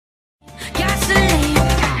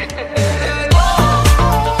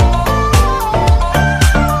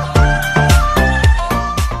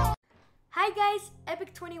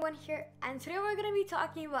here, and today we're going to be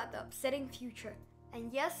talking about the upsetting future.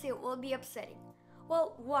 And yes, it will be upsetting.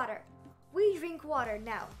 Well, water. We drink water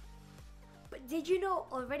now. But did you know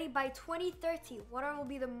already by 2030, water will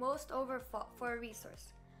be the most overfought for a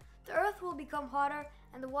resource? The earth will become hotter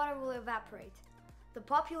and the water will evaporate. The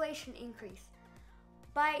population increase.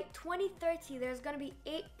 By 2030, there's going to be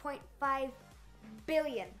 8.5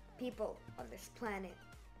 billion people on this planet.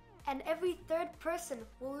 And every third person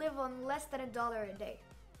will live on less than $1 a day.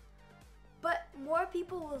 But more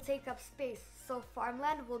people will take up space, so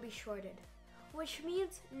farmland will be shorted, which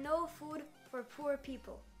means no food for poor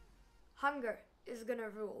people. Hunger is gonna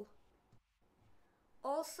rule.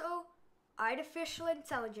 Also, artificial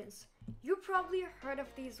intelligence. You probably heard of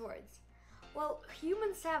these words. Well,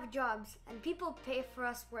 humans have jobs and people pay for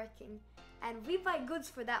us working, and we buy goods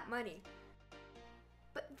for that money.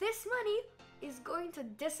 But this money is going to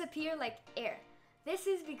disappear like air. This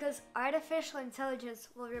is because artificial intelligence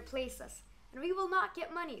will replace us, and we will not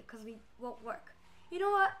get money because we won't work. You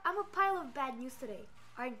know what? I'm a pile of bad news today,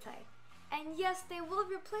 aren't I? And yes, they will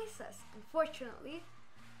replace us, unfortunately.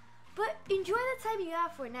 But enjoy the time you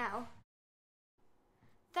have for now.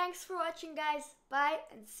 Thanks for watching, guys. Bye,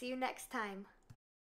 and see you next time.